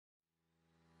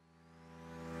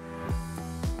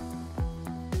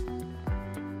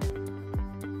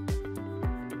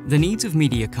The needs of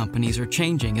media companies are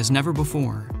changing as never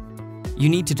before. You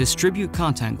need to distribute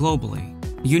content globally.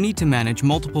 You need to manage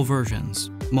multiple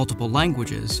versions, multiple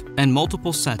languages, and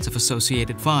multiple sets of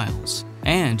associated files.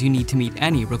 And you need to meet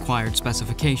any required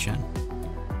specification.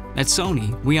 At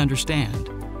Sony, we understand.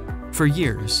 For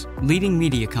years, leading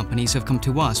media companies have come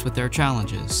to us with their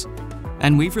challenges.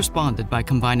 And we've responded by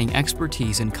combining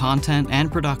expertise in content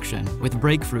and production with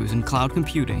breakthroughs in cloud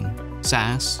computing,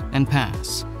 SaaS, and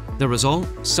PaaS. The result?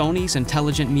 Sony's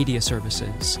intelligent media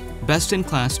services,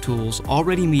 best-in-class tools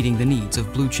already meeting the needs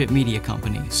of blue-chip media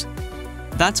companies.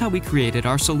 That's how we created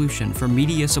our solution for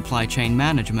media supply chain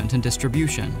management and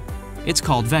distribution. It's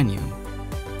called Venue.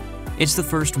 It's the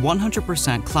first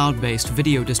 100% cloud-based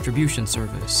video distribution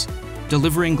service,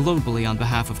 delivering globally on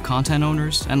behalf of content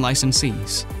owners and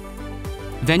licensees.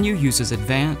 Venue uses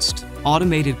advanced,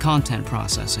 automated content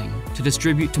processing to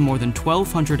distribute to more than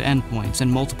 1,200 endpoints in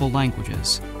multiple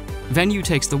languages. Venue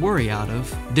takes the worry out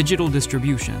of digital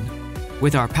distribution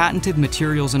with our patented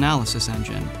materials analysis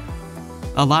engine,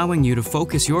 allowing you to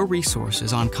focus your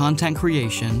resources on content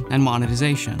creation and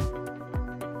monetization.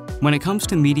 When it comes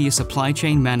to media supply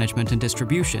chain management and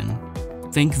distribution,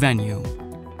 think Venue,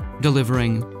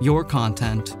 delivering your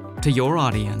content to your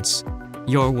audience,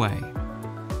 your way.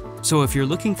 So if you're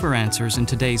looking for answers in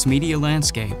today's media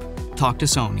landscape, talk to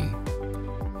Sony.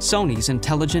 Sony's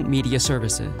intelligent media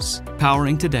services,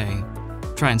 powering today,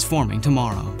 transforming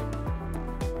tomorrow.